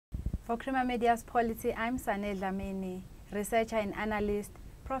For Creamer Media's Polity, I'm Sane Dlamini, researcher and analyst.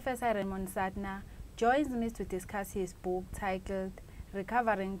 Professor Raymond Suttner joins me to discuss his book titled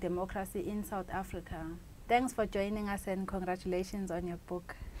Recovering Democracy in South Africa. Thanks for joining us and congratulations on your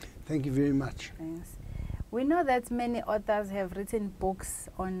book. Thank you very much. Thanks. We know that many authors have written books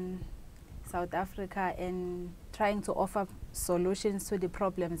on South Africa and trying to offer solutions to the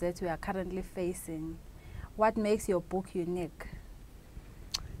problems that we are currently facing. What makes your book unique?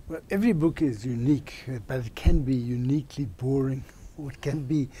 Well, every book is unique, but it can be uniquely boring, or it can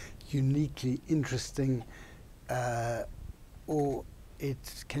be uniquely interesting, or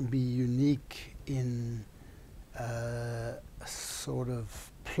it can be unique in a sort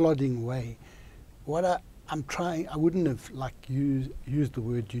of plodding way. What I'm trying, I wouldn't have used the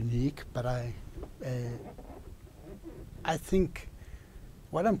word unique, but I think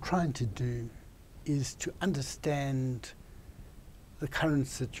what I'm trying to do is to understand the current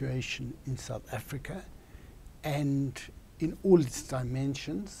situation in South Africa and in all its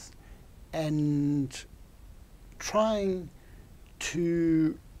dimensions, and trying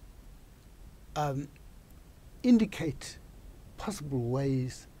to indicate possible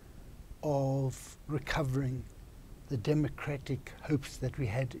ways of recovering the democratic hopes that we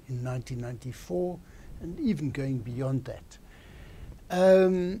had in 1994 and even going beyond that.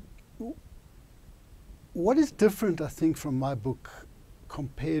 What is different, I think, from my book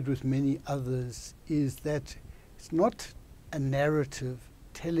compared with many others is that it's not a narrative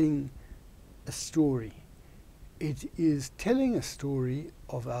telling a story. It is telling a story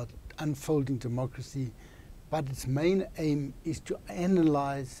of our unfolding democracy, but its main aim is to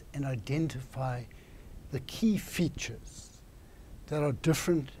analyze and identify the key features that are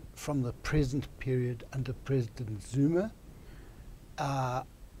different from the present period under President Zuma,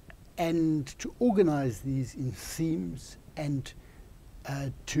 and to organize these in themes and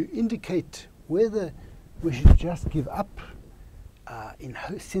to indicate whether we should just give up in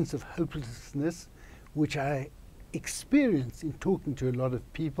a sense of hopelessness, which I experience in talking to a lot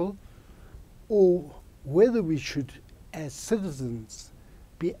of people, or whether we should, as citizens,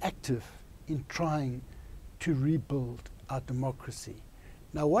 be active in trying to rebuild our democracy.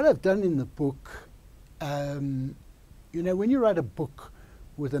 Now, what I've done in the book, you know, when you write a book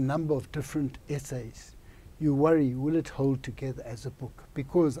with a number of different essays, you worry, will it hold together as a book?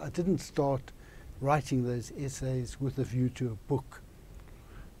 Because I didn't start writing those essays with a view to a book.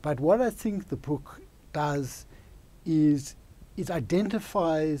 But what I think the book does is it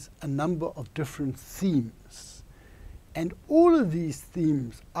identifies a number of different themes. And all of these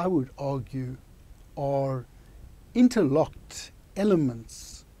themes, I would argue, are interlocked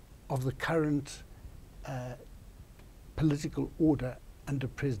elements of the current political order under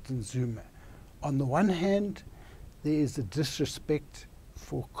President Zuma. On the one hand, there is a disrespect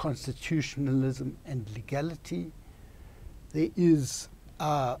for constitutionalism and legality. There is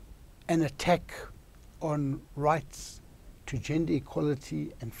an attack on rights to gender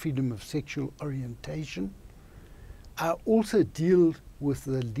equality and freedom of sexual orientation. I also deal with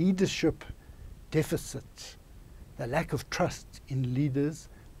the leadership deficit, the lack of trust in leaders,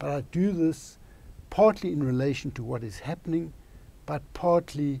 but I do this partly in relation to what is happening, but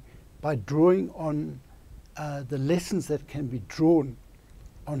partly by drawing on the lessons that can be drawn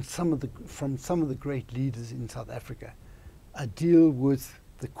on from some of the great leaders in South Africa. I deal with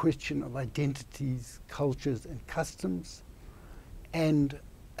the question of identities, cultures, and customs. And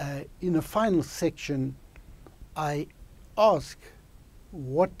in a final section, I ask,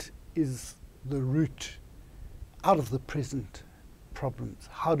 what is the route out of the present problems?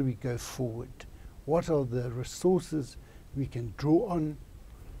 How do we go forward? What are the resources we can draw on?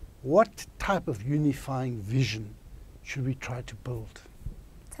 What type of unifying vision should we try to build?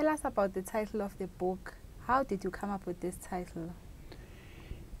 Tell us about the title of the book. How did you come up with this title?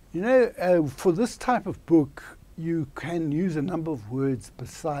 You know, for this type of book, you can use a number of words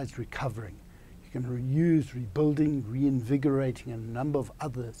besides recovering. You can use rebuilding, reinvigorating, and a number of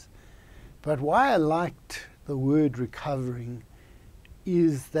others. But why I liked the word recovering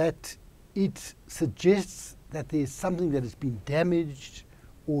is that it suggests that there's something that has been damaged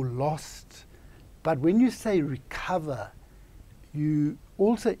or lost. But when you say recover, you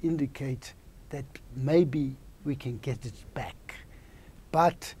also indicate that maybe we can get it back.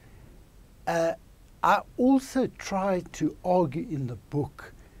 But I also try to argue in the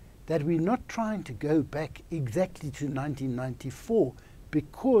book that we're not trying to go back exactly to 1994,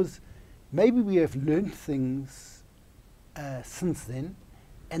 because maybe we have learned things since then,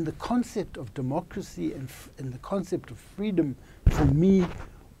 and the concept of democracy and the concept of freedom, for me,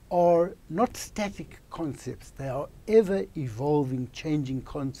 are not static concepts. They are ever evolving, changing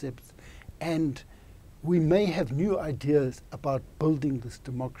concepts, and we may have new ideas about building this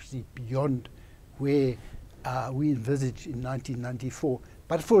democracy beyond where we envisaged in 1994.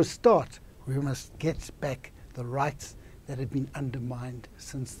 But for a start, we must get back the rights that have been undermined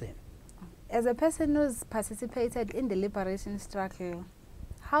since then. As a person who's participated in the liberation struggle,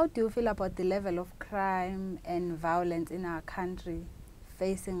 how do you feel about the level of crime and violence in our country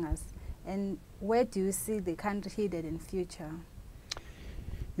facing us? And where do you see the country headed in future?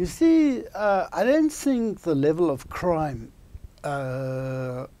 You see, I don't think the level of crime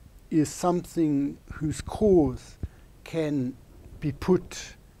is something whose cause can be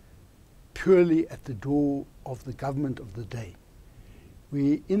put purely at the door of the government of the day.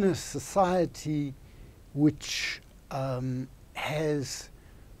 We're in a society which has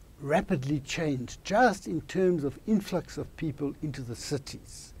rapidly changed just in terms of influx of people into the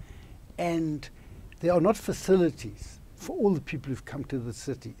cities. And there are not facilities for all the people who've come to the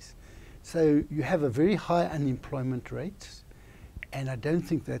cities. So you have a very high unemployment rate, and I don't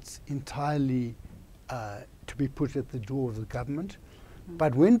think that's entirely to be put at the door of the government.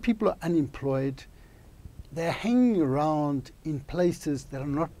 But when people are unemployed, they're hanging around in places that are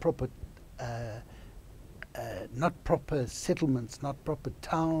not proper settlements, not proper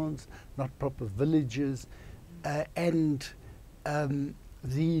towns, not proper villages, and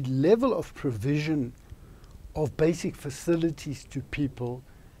the level of provision of basic facilities to people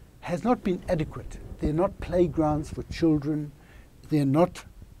has not been adequate. They're not playgrounds for children, they're not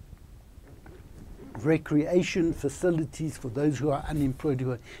recreation facilities for those who are unemployed,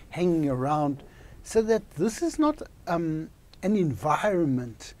 who are hanging around, so that this is not an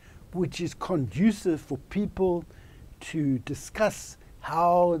environment which is conducive for people to discuss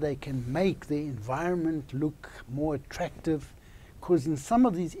how they can make the environment look more attractive. Because in some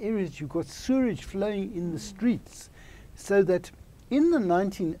of these areas you've got sewage flowing in the streets, so that in the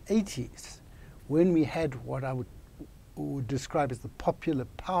 1980s, when we had what I would describe as the popular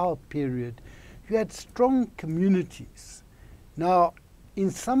power period, you had strong communities. Now, in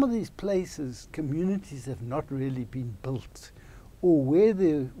some of these places, communities have not really been built, or where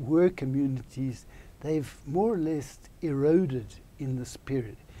there were communities, they've more or less eroded in this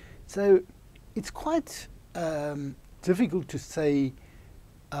period. So it's quite difficult to say,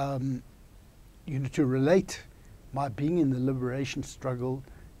 to relate my being in the liberation struggle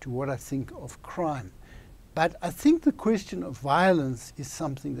to what I think of crime. But I think the question of violence is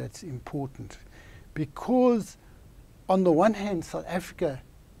something that's important, because on the one hand, South Africa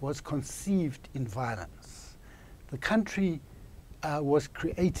was conceived in violence. The country was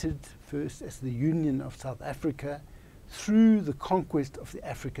created first as the Union of South Africa through the conquest of the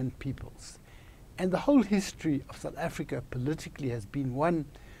African peoples. And the whole history of South Africa politically has been one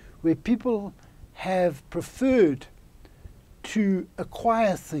where people have preferred to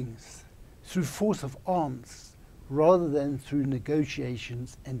acquire things through force of arms rather than through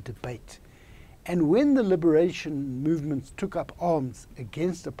negotiations and debate. And when the liberation movements took up arms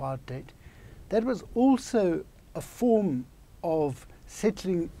against apartheid, that was also a form of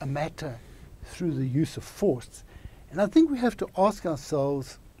settling a matter through the use of force. And I think we have to ask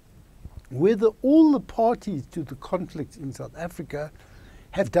ourselves whether all the parties to the conflict in South Africa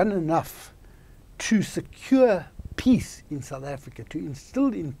have done enough to secure peace in South Africa, to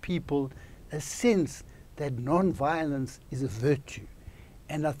instill in people a sense that non-violence is a virtue.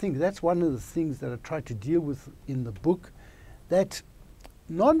 And I think that's one of the things that I try to deal with in the book, that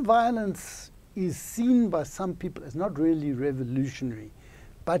non-violence is seen by some people as not really revolutionary.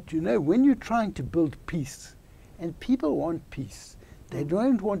 But when you're trying to build peace, and people want peace, they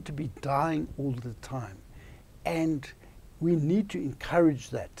don't want to be dying all the time. And we need to encourage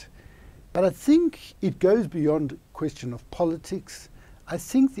that. But I think it goes beyond a question of politics. I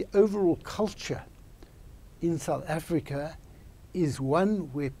think the overall culture in South Africa is one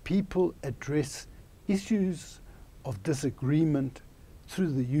where people address issues of disagreement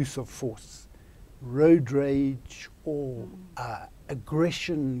through the use of force. Road rage or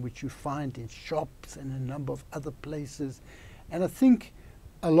aggression, which you find in shops and a number of other places. And I think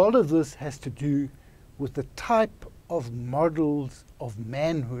a lot of this has to do with the type of models of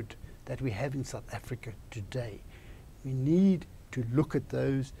manhood that we have in South Africa today. We need to look at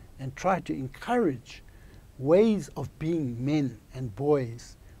those and try to encourage ways of being men and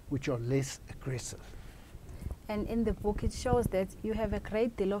boys which are less aggressive. And in the book it shows that you have a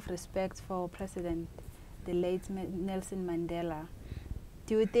great deal of respect for President, the late Nelson Mandela.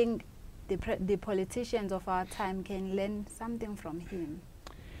 Do you think the politicians of our time can learn something from him?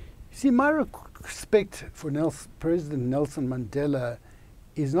 See, my respect for President Nelson Mandela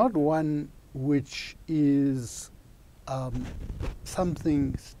is not one which is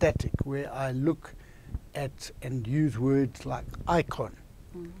something static, where I look at and use words like icon.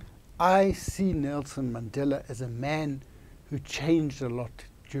 I see Nelson Mandela as a man who changed a lot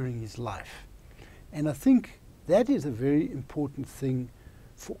during his life. And I think that is a very important thing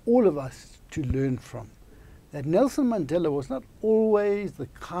for all of us to learn from. That Nelson Mandela was not always the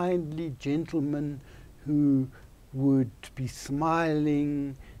kindly gentleman who would be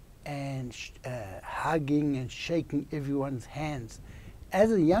smiling and hugging and shaking everyone's hands.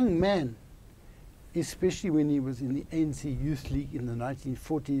 As a young man, especially when he was in the ANC Youth League in the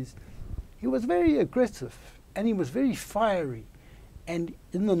 1940s, he was very aggressive and he was very fiery. And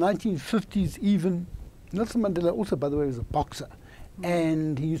in the 1950s even, Nelson Mandela also, by the way, was a boxer.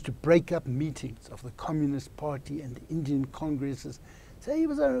 And he used to break up meetings of the Communist Party and the Indian Congresses. So he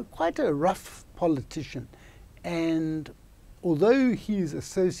was quite a rough politician. And although he is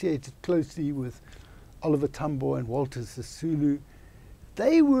associated closely with Oliver Tambo and Walter Sisulu,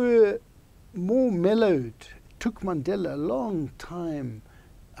 they were more mellowed. It took Mandela a long time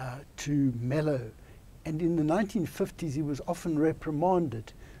to mellow. And in the 1950s, he was often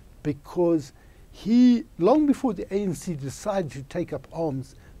reprimanded because he, long before the ANC decided to take up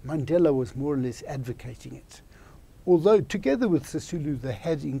arms, Mandela was more or less advocating it. Although together with Sisulu, they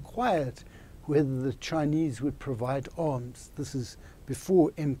had inquired whether the Chinese would provide arms. This is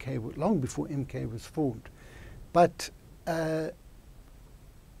before MK, long before MK was formed. But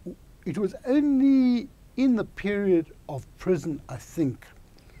it was only in the period of prison, I think,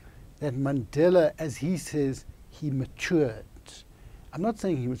 that Mandela, as he says, he matured. I'm not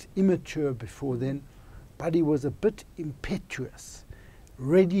saying he was immature before then, but he was a bit impetuous,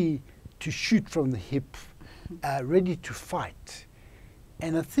 ready to shoot from the hip, ready to fight.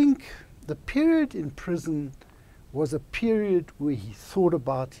 And I think the period in prison was a period where he thought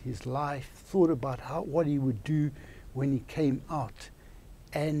about his life, thought about what he would do when he came out.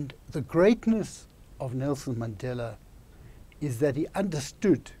 And the greatness of Nelson Mandela is that he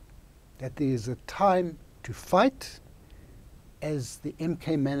understood that there is a time to fight, as the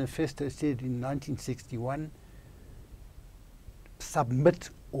MK Manifesto said in 1961,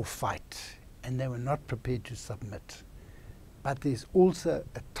 submit or fight. And they were not prepared to submit. But there's also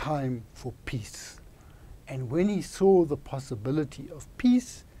a time for peace. And when he saw the possibility of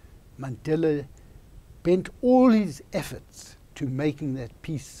peace, Mandela bent all his efforts to making that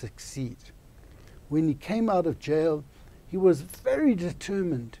peace succeed. When he came out of jail, he was very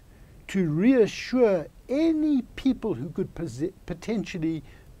determined to reassure any people who could potentially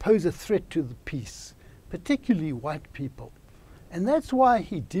pose a threat to the peace, particularly white people. And that's why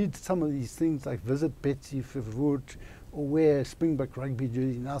he did some of these things like visit Betsy Verwoerd or wear a Springbok rugby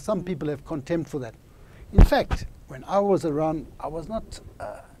jersey. Now, some people have contempt for that. In fact, when I was around, I was not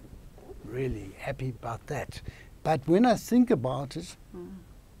really happy about that. But when I think about it,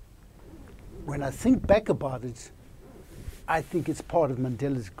 when I think back about it, I think it's part of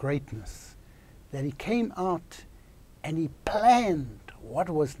Mandela's greatness, that he came out and he planned what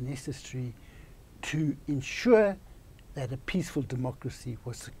was necessary to ensure that a peaceful democracy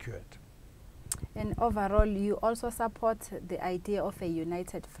was secured. And overall, you also support the idea of a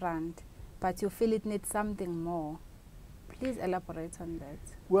united front, but you feel it needs something more. Please elaborate on that.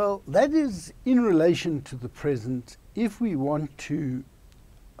 Well, that is in relation to the present. If we want to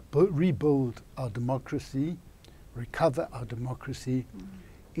rebuild our democracy, recover our democracy,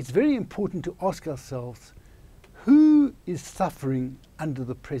 it's very important to ask ourselves, who is suffering under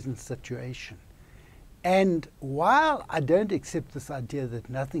the present situation? And while I don't accept this idea that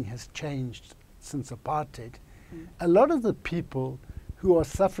nothing has changed since apartheid, a lot of the people who are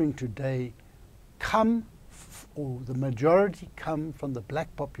suffering today come, or the majority come from the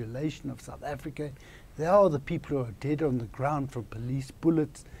black population of South Africa. They are the people who are dead on the ground from police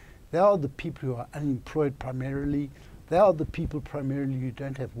bullets. They are the people who are unemployed primarily. They are the people primarily who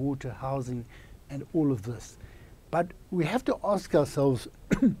don't have water, housing, and all of this. But we have to ask ourselves,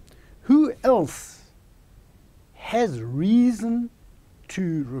 who else has reason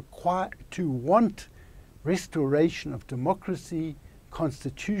to want restoration of democracy,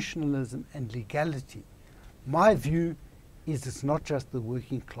 constitutionalism, and legality? My view is it's not just the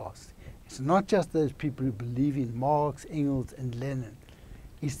working class. It's not just those people who believe in Marx, Engels, and Lenin.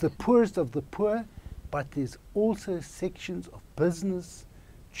 It's the poorest of the poor, but there's also sections of business,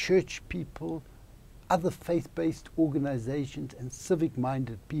 church people, other faith-based organizations, and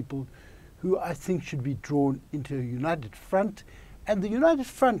civic-minded people who I think should be drawn into a united front. And the united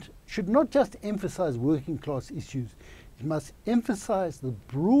front should not just emphasize working class issues. It must emphasize the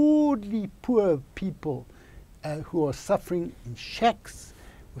broadly poor people who are suffering in shacks,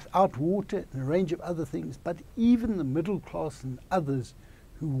 without water and a range of other things, but even the middle class and others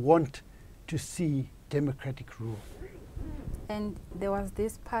who want to see democratic rule. And there was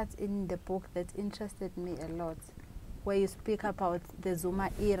this part in the book that interested me a lot, where you speak about the Zuma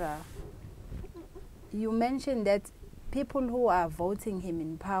era. You mentioned that people who are voting him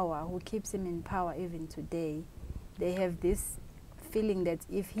in power, who keeps him in power even today, they have this feeling that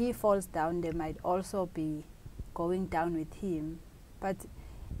if he falls down, they might also be going down with him. But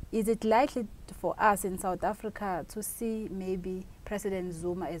is it likely for us in South Africa to see maybe President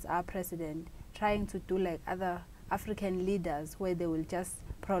Zuma as our president trying to do like other African leaders, where they will just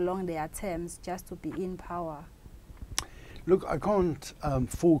prolong their terms just to be in power? Look, I can't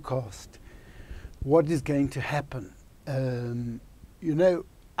forecast what is going to happen. You know,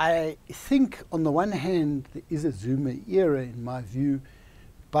 I think on the one hand there is a Zuma era in my view,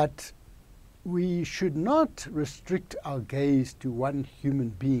 but we should not restrict our gaze to one human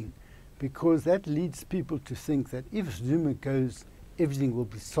being, because that leads people to think that if Zuma goes, everything will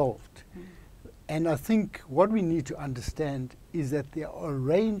be solved. And I think what we need to understand is that there are a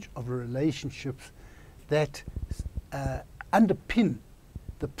range of relationships that underpin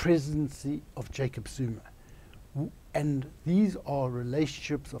the presidency of Jacob Zuma. And these are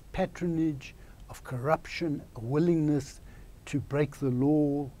relationships of patronage, of corruption, a willingness to break the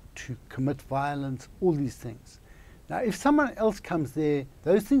law, to commit violence, all these things. Now, if someone else comes there,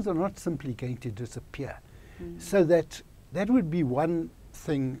 those things are not simply going to disappear. So that would be one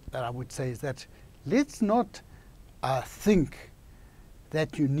thing that I would say, is that let's not think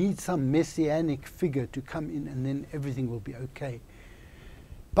that you need some messianic figure to come in and then everything will be okay.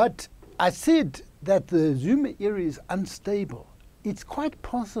 But I said that the Zuma era is unstable. It's quite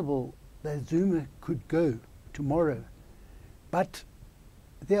possible that Zuma could go tomorrow, but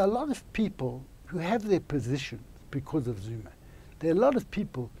there are a lot of people who have their positions because of Zuma. There are a lot of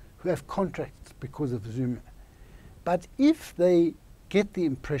people who have contracts because of Zuma. But if they get the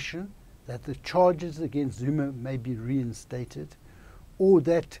impression that the charges against Zuma may be reinstated, or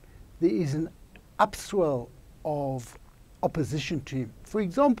that there is an upswell of opposition to him. For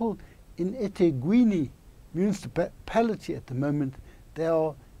example, in eThekwini municipality at the moment,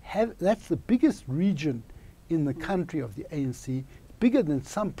 that's the biggest region in the country of the ANC, bigger than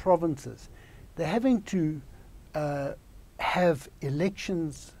some provinces. They're having to have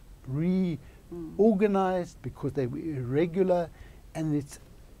elections reorganized because they were irregular, and it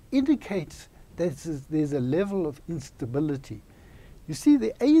indicates that there's a level of instability. You see,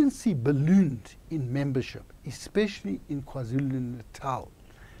 the ANC ballooned in membership, especially in KwaZulu-Natal.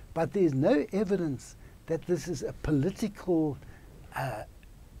 But there's no evidence that this is a political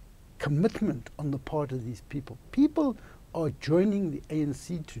commitment on the part of these people. People are joining the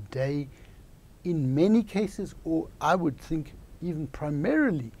ANC today in many cases, or I would think even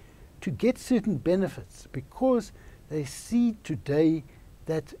primarily, to get certain benefits, because they see today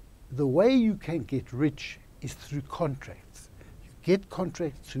that the way you can get rich is through contracts. You get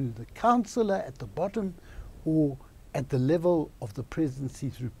contracts through the councillor at the bottom, or at the level of the presidency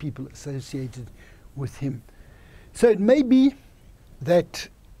through people associated with him. So it may be that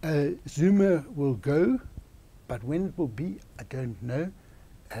Zuma will go, but when it will be, I don't know.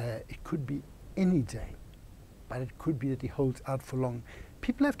 It could be any day, but it could be that he holds out for long.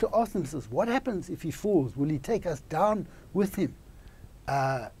 People have to ask themselves, what happens if he falls? Will he take us down with him?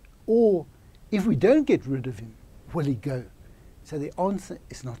 Or if we don't get rid of him, will he go? So the answer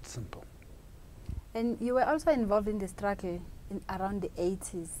is not simple. And you were also involved in the struggle around the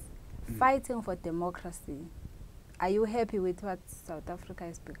 80s, fighting for democracy. Are you happy with what South Africa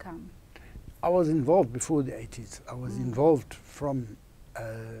has become? I was involved before the 80s. I was involved from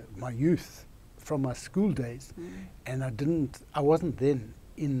my youth, from my school days, and I wasn't then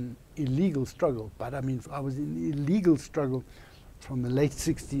in illegal struggle, but I mean, I was in illegal struggle from the late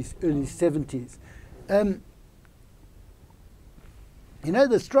 60s, early 70s. You know,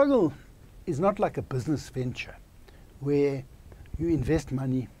 the struggle is not like a business venture where you invest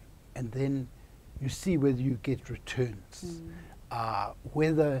money and then you see whether you get returns,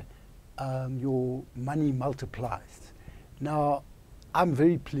 whether your money multiplies. Now, I'm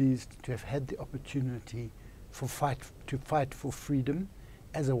very pleased to have had the opportunity to fight for freedom.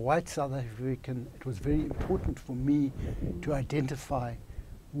 As a white South African, it was very important for me to identify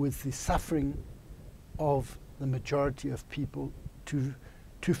with the suffering of the majority of people,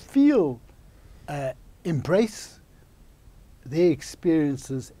 to feel, embrace their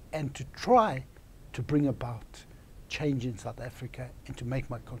experiences, and to try to bring about change in South Africa and to make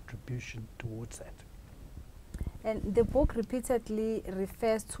my contribution towards that. And the book repeatedly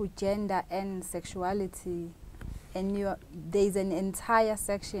refers to gender and sexuality. and there's an entire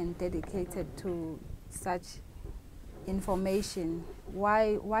section dedicated to such information.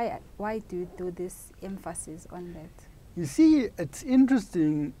 Why do you do this emphasis on that? You see, it's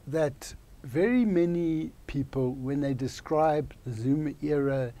interesting that very many people, when they describe the Zuma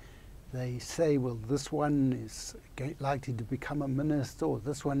era, they say, well, this one is likely to become a minister, or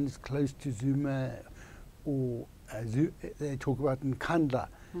this one is close to Zuma, or they talk about Nkandla.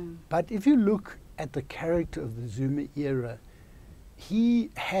 But if you look at the character of the Zuma era, he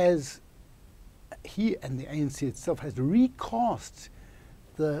and the ANC itself has recast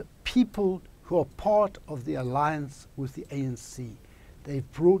the people who are part of the alliance with the ANC.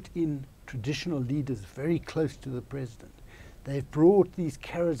 They've brought in traditional leaders very close to the president. They've brought these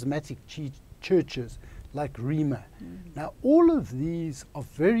charismatic churches like Rima. Now, all of these are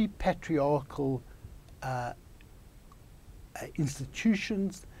very patriarchal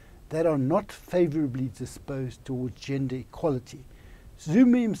institutions that are not favorably disposed towards gender equality.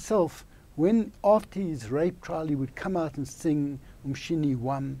 Zuma himself, after his rape trial, he would come out and sing Umshini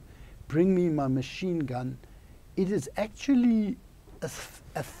Wam, bring me my machine gun. It is actually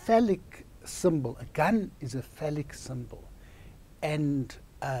a phallic symbol. A gun is a phallic symbol. And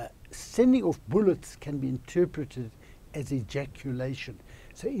sending off bullets can be interpreted as ejaculation.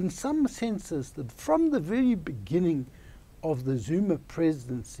 So in some senses, from the very beginning of the Zuma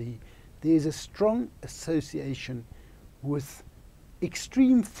presidency, there is a strong association with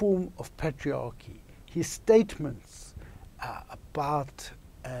extreme form of patriarchy. His statements about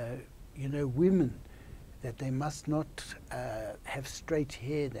women, that they must not have straight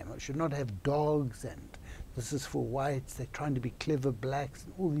hair, they should not have dogs, and this is for whites, they're trying to be clever blacks,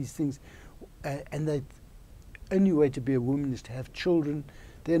 and all these things, and the only way to be a woman is to have children.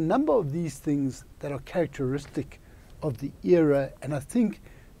 There are a number of these things that are characteristic of the era, and I think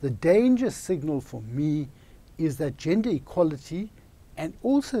the danger signal for me is that gender equality and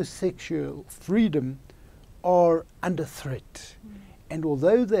also sexual freedom are under threat. And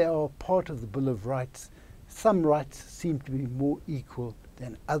although they are part of the Bill of Rights, some rights seem to be more equal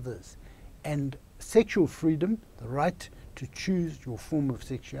than others. And sexual freedom, the right to choose your form of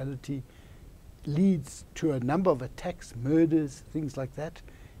sexuality, leads to a number of attacks, murders, things like that.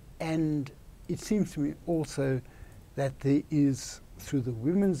 And it seems to me also that there is, through the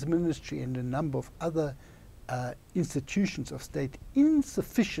women's ministry and a number of other institutions of state,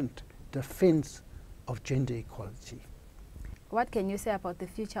 insufficient defense of gender equality. What can you say about the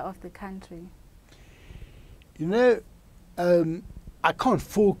future of the country? You know, I can't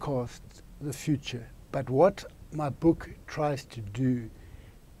forecast the future, but what my book tries to do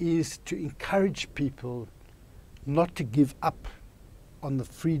is to encourage people not to give up on the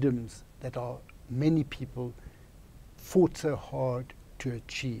freedoms that many people fought so hard to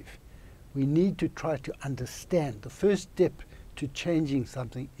achieve. We need to try to understand. The first step to changing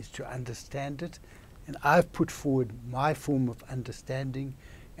something is to understand it, and I've put forward my form of understanding,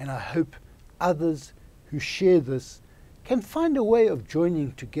 and I hope others who share this can find a way of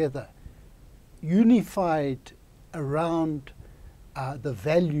joining together, unified around the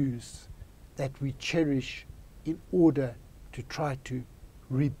values that we cherish in order to try to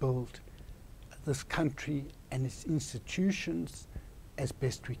rebuild this country and its institutions as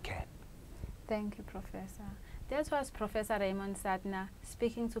best we can. Thank you, Professor. That was Professor Raymond Suttner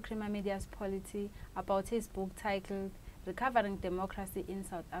speaking to Crema Media's Polity about his book titled Recovering Democracy in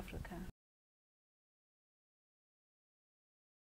South Africa.